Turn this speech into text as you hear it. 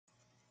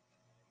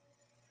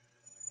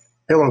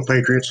Hello,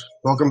 Patriots.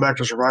 Welcome back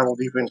to Survival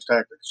Defense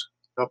Tactics,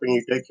 helping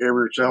you take care of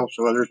yourself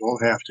so others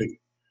won't have to.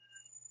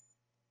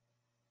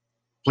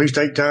 Please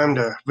take time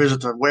to visit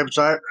the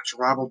website,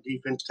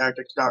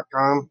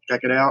 survivaldefensetactics.com.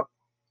 Check it out.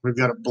 We've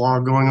got a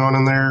blog going on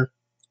in there,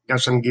 got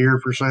some gear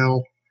for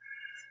sale,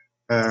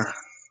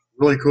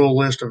 really cool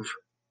list of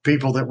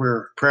people that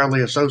we're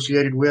proudly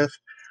associated with.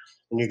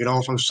 And you can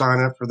also sign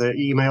up for the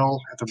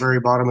email at the very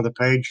bottom of the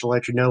page to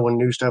let you know when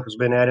new stuff has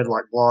been added,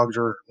 like blogs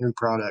or new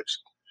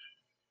products.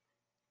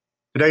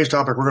 Today's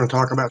topic, we're going to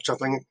talk about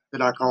something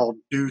that I call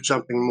do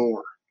something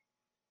more.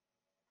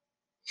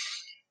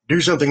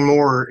 Do something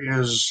more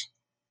is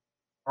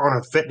on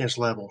a fitness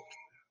level.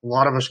 A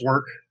lot of us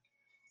work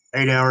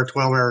 8-hour,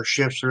 12-hour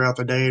shifts throughout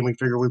the day, and we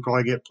figure we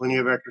probably get plenty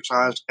of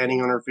exercise, standing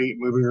on our feet,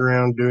 moving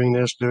around, doing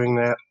this, doing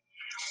that.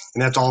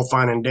 And that's all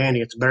fine and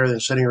dandy. It's better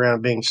than sitting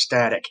around being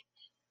static.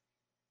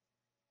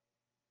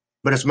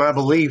 But it's my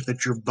belief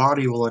that your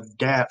body will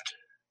adapt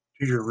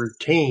to your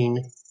routine,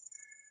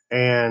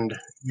 and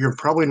you're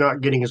probably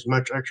not getting as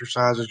much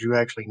exercise as you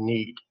actually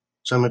need.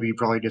 Some of you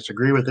probably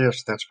disagree with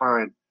this. That's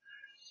fine.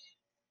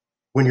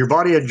 When your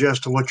body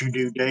adjusts to what you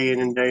do day in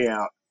and day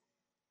out,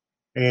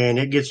 and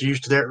it gets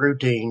used to that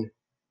routine,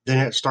 then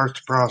it starts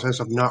the process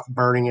of not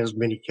burning as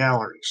many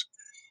calories.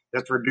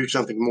 That's where do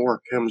something more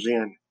comes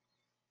in.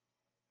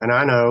 And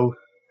I know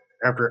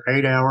after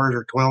 8 hours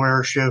or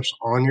 12-hour shifts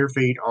on your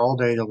feet all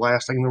day, the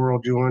last thing in the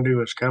world you want to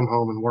do is come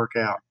home and work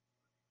out.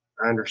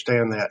 I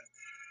understand that.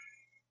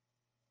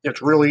 It's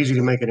real easy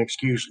to make an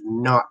excuse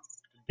not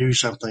to do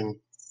something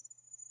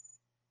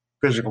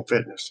physical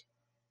fitness.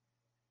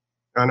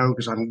 I know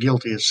because I'm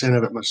guilty as sin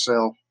of it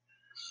myself.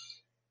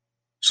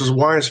 So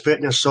why is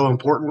fitness so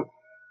important?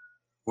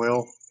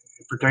 Well,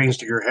 it pertains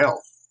to your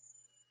health.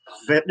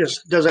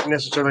 Fitness doesn't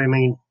necessarily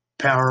mean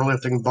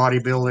powerlifting,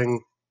 bodybuilding,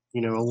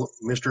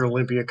 Mr.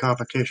 Olympia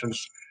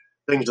competitions,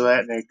 things of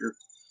that nature.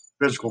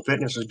 Physical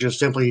fitness is just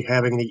simply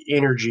having the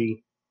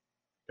energy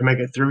to make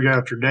it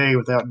throughout your day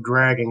without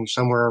dragging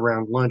somewhere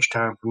around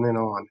lunchtime from then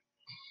on.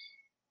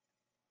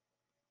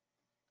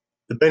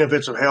 The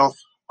benefits of health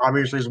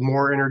obviously is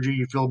more energy,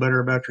 you feel better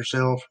about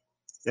yourself.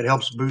 It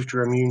helps boost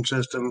your immune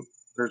system.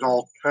 There's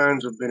all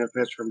kinds of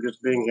benefits from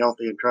just being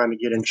healthy and trying to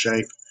get in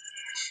shape.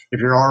 If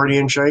you're already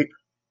in shape,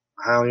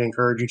 I highly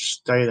encourage you to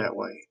stay that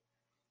way.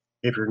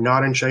 If you're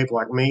not in shape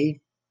like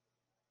me,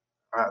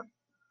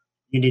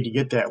 you need to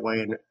get that way.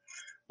 And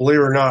believe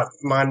it or not,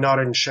 my not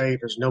in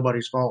shape is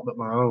nobody's fault but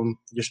my own.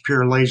 Just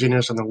pure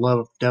laziness and the love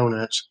of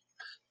donuts.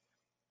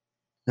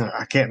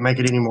 I can't make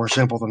it any more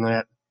simple than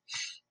that.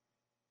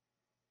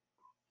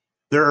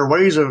 There are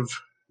ways of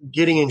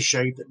getting in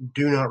shape that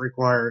do not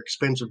require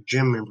expensive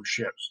gym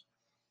memberships.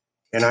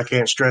 And I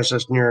can't stress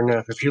this near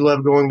enough. If you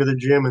love going to the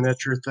gym and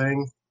that's your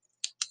thing,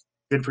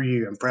 good for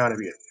you. I'm proud of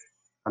you.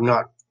 I'm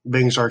not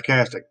being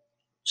sarcastic.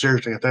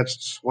 Seriously, if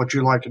that's what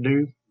you like to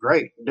do,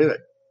 great, do it.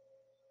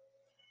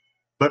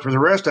 But for the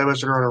rest of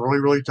us that are on a really,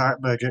 really tight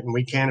budget and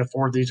we can't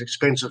afford these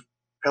expensive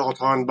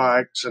Peloton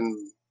bikes and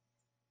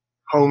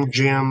home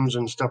gyms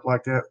and stuff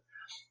like that,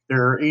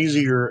 there are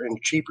easier and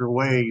cheaper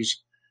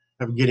ways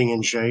of getting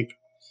in shape.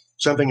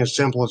 Something as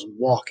simple as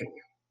walking.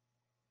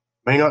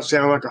 May not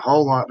sound like a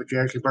whole lot, but you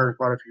actually burn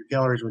quite a few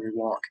calories when you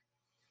walk.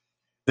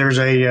 There's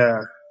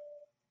a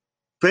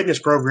fitness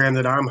program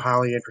that I'm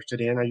highly interested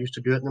in. I used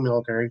to do it in the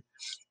military,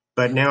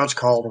 but now it's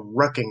called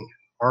rucking,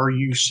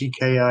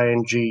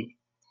 Rucking.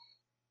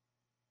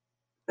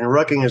 And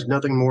rucking is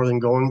nothing more than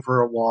going for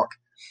a walk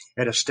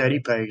at a steady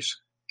pace,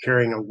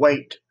 carrying a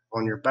weight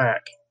on your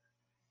back.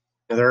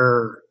 Now, there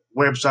are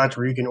websites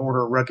where you can order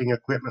rucking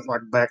equipment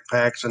like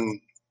backpacks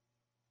and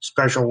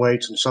special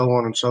weights and so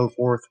on and so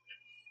forth.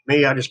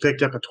 Me, I just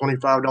picked up a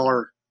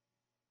 $25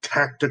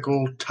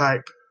 tactical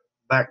type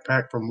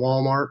backpack from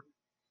Walmart.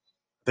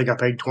 I think I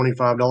paid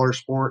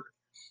 $25 for it.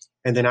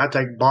 And then I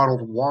take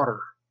bottled water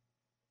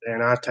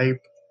and I tape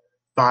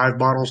 5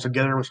 bottles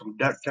together with some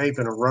duct tape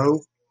in a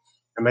row.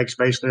 It makes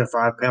basically a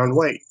 5 pound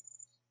weight.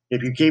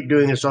 If you keep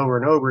doing this over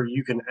and over,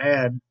 you can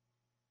add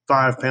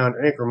 5 pound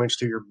increments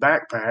to your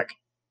backpack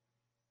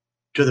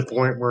to the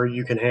point where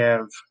you can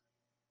have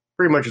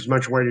pretty much as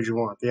much weight as you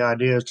want. The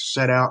idea is to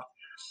set out,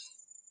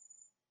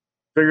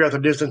 figure out the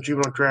distance you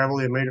want to travel,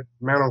 the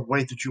amount of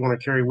weight that you want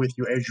to carry with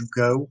you as you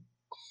go,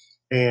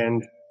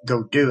 and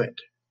go do it.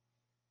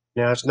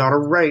 Now, it's not a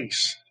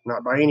race,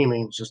 not by any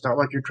means. It's not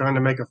like you're trying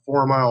to make a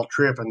 4 mile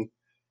trip in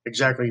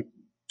exactly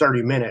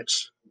 30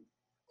 minutes.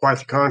 Quite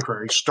the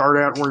contrary. Start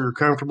out where you're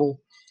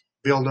comfortable,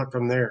 build up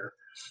from there.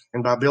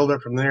 And by build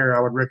up from there, I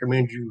would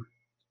recommend you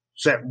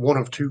set one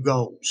of two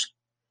goals.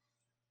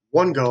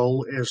 One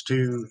goal is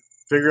to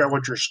figure out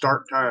what your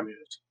start time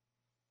is.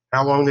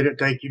 How long did it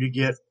take you to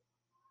get,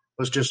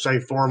 let's just say,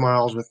 4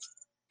 miles with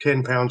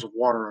 10 pounds of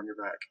water on your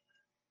back?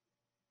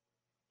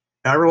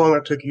 However long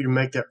it took you to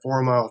make that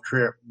 4 mile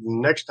trip,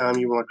 next time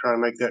you want to try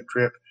to make that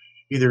trip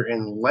either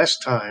in less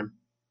time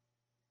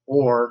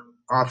or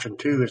option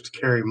two is to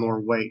carry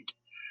more weight.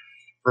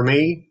 For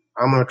me,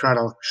 I'm going to try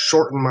to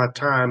shorten my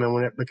time, and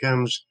when it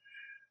becomes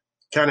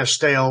kind of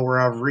stale where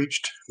I've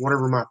reached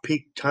whatever my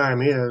peak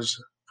time is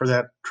for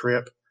that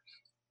trip,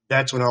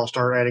 that's when I'll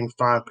start adding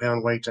 5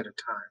 pound weights at a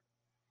time.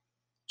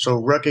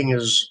 So rucking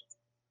is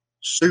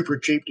super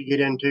cheap to get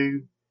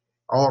into.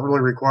 All it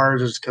really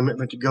requires is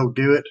commitment to go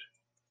do it,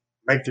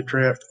 make the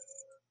trip,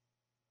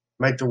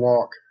 make the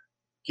walk,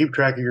 keep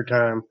track of your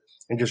time,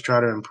 and just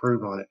try to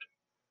improve on it.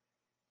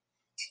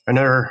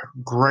 Another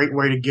great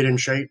way to get in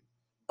shape,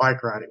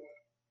 bike riding.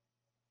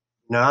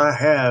 Now, I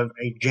have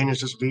a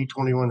Genesis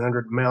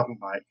V2100 mountain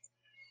bike.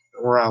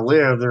 Where I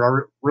live,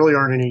 really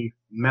aren't any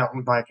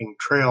mountain biking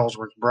trails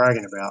worth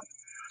bragging about.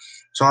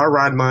 So I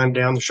ride mine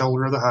down the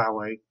shoulder of the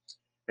highway.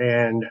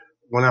 And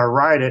when I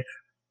ride it,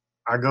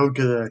 I go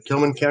to the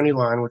Tillman County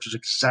line, which is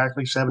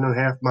exactly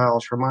 7.5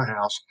 miles from my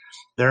house,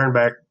 there and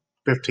back,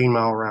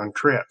 15-mile round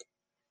trip.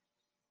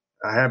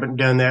 I haven't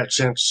done that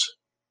since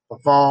the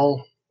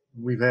fall.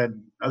 We've had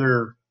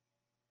other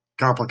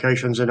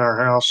complications in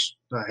our house,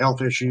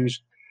 health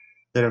issues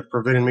that have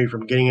prevented me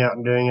from getting out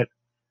and doing it.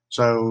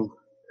 So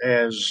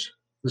as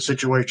the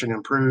situation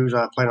improves,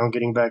 I plan on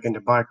getting back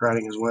into bike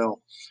riding as well.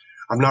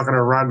 I'm not going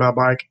to ride my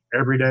bike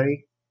every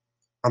day.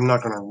 I'm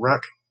not going to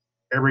ruck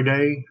every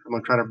day. I'm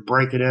going to try to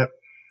break it up.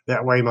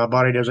 That way my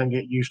body doesn't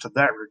get used to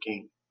that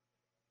routine.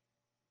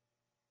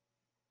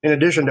 In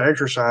addition to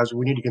exercise,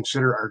 we need to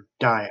consider our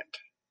diet.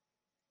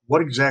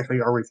 What exactly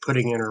are we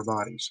putting in our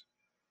bodies?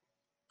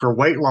 For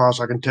weight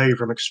loss, I can tell you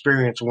from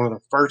experience, one of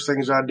the first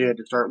things I did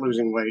to start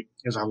losing weight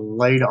is I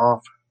laid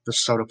off the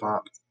soda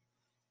pop.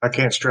 I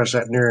can't stress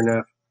that near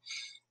enough.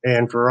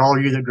 And for all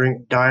you that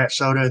drink diet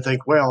soda and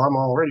think, well, I'm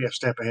already a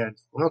step ahead.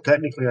 Well,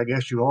 technically, I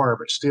guess you are,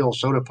 but still,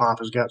 soda pop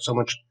has got so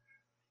much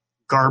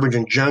garbage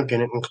and junk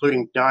in it,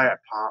 including diet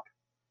pop,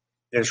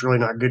 that it's really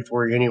not good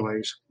for you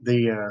anyways.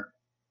 The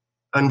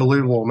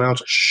unbelievable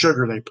amounts of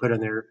sugar they put in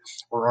there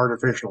or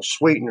artificial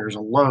sweeteners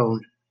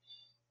alone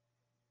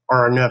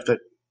are enough that,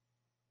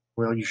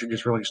 well, you should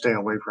just really stay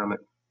away from it.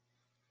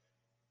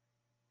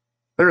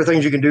 There are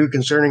things you can do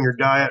concerning your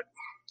diet.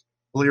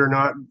 Believe it or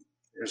not,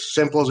 as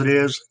simple as it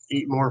is,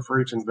 eat more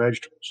fruits and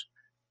vegetables.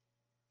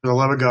 For the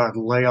love of God,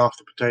 lay off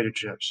the potato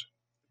chips.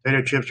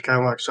 Potato chips, kind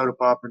of like soda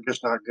pop, are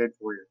just not good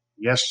for you.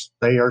 Yes,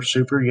 they are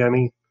super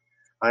yummy.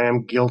 I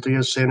am guilty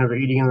as sin of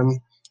eating them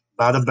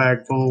by the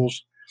bagfuls.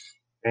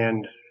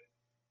 And,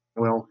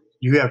 well,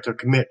 you have to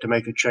commit to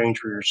make a change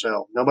for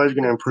yourself. Nobody's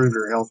going to improve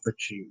your health but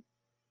you.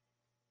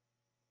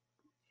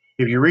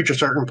 If you reach a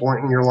certain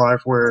point in your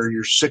life where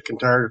you're sick and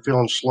tired of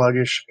feeling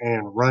sluggish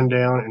and run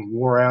down and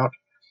wore out,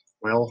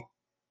 well,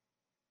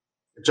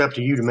 it's up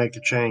to you to make the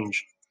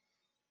change.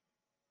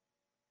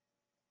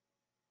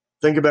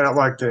 Think about it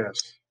like this.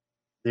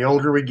 The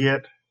older we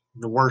get,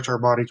 the worse our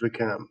bodies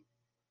become.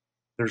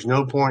 There's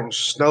no point in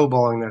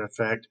snowballing that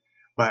effect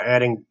by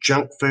adding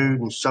junk food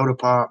and soda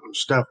pop and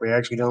stuff we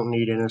actually don't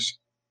need in us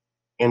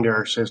into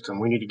our system.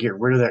 We need to get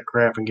rid of that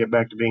crap and get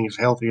back to being as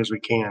healthy as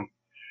we can.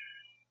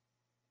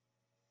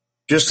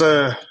 Just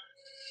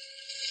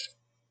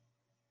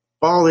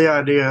follow the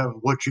idea of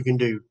what you can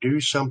do. Do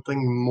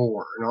something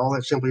more. And all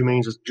that simply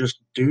means is just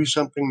do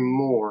something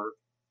more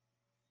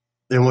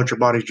than what your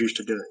body's used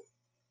to doing.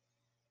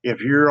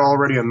 If you're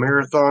already a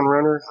marathon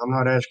runner, I'm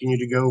not asking you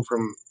to go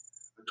from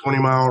a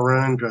 20-mile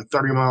run to a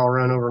 30-mile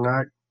run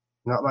overnight.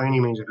 Not by any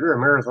means. If you're a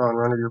marathon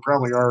runner, you're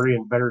probably already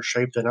in better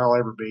shape than I'll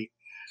ever be.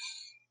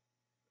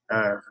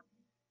 Uh,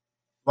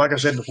 like I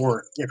said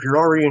before, if you're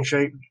already in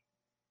shape,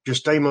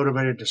 just stay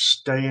motivated to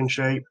stay in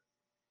shape.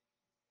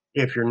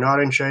 If you're not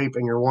in shape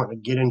and you're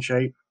wanting to get in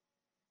shape,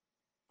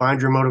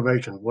 find your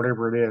motivation,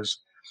 whatever it is,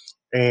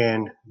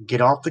 and get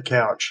off the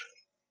couch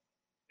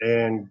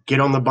and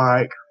get on the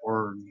bike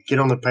or get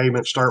on the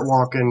pavement, start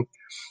walking.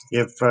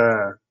 If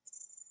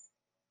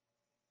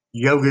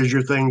yoga is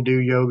your thing, do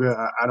yoga.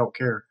 I don't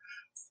care.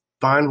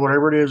 Find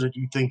whatever it is that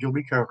you think you'll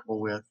be comfortable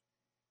with.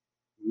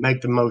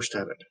 Make the most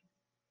of it.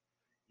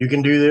 You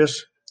can do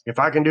this. If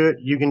I can do it,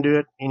 you can do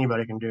it.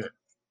 Anybody can do it.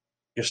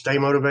 Just stay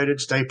motivated,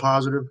 stay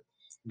positive.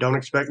 Don't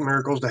expect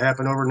miracles to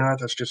happen overnight.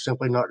 That's just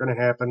simply not going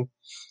to happen.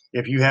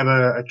 If you have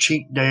a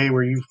cheat day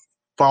where you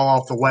fall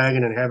off the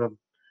wagon and have a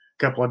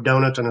couple of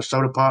donuts and a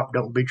soda pop,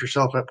 don't beat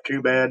yourself up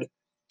too bad.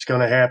 It's going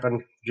to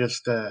happen.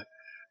 Just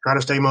try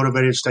to stay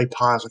motivated, stay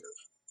positive.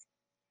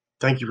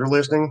 Thank you for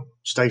listening.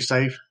 Stay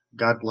safe.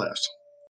 God bless.